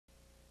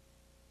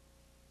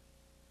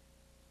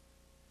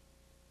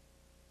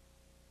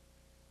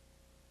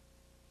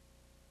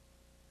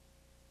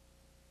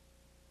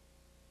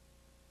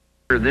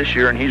this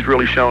year, and he's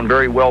really shown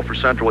very well for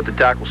Central at the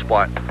tackle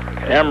spot.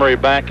 Emery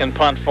back in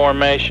punt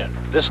formation.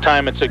 This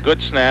time it's a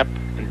good snap,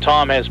 and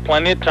Tom has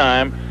plenty of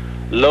time.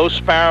 Low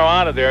Sparrow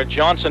out of there.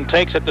 Johnson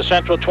takes it to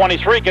Central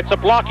 23, gets a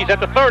block. He's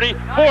at the 30,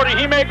 40.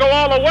 He may go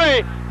all the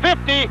way.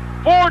 50,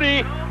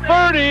 40,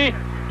 30,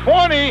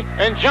 20,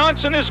 and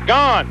Johnson is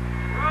gone.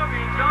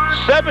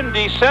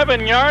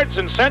 77 yards,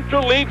 and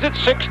Central leads it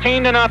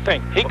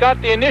 16-0. He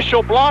got the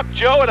initial block,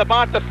 Joe, at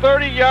about the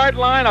 30-yard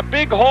line. A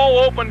big hole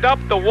opened up.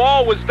 The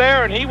wall was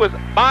there, and he was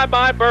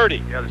bye-bye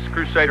birdie. Yeah, the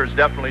Crusaders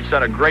definitely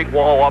set a great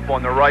wall up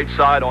on the right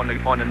side, on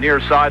the near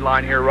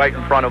sideline here, right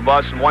in front of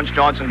us. And once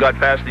Johnson got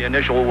past the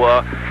initial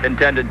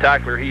intended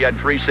tackler, he had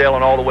free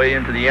sailing all the way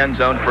into the end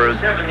zone for a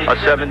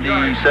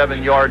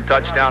 77-yard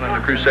touchdown,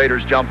 and the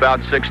Crusaders jump out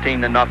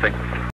 16-0.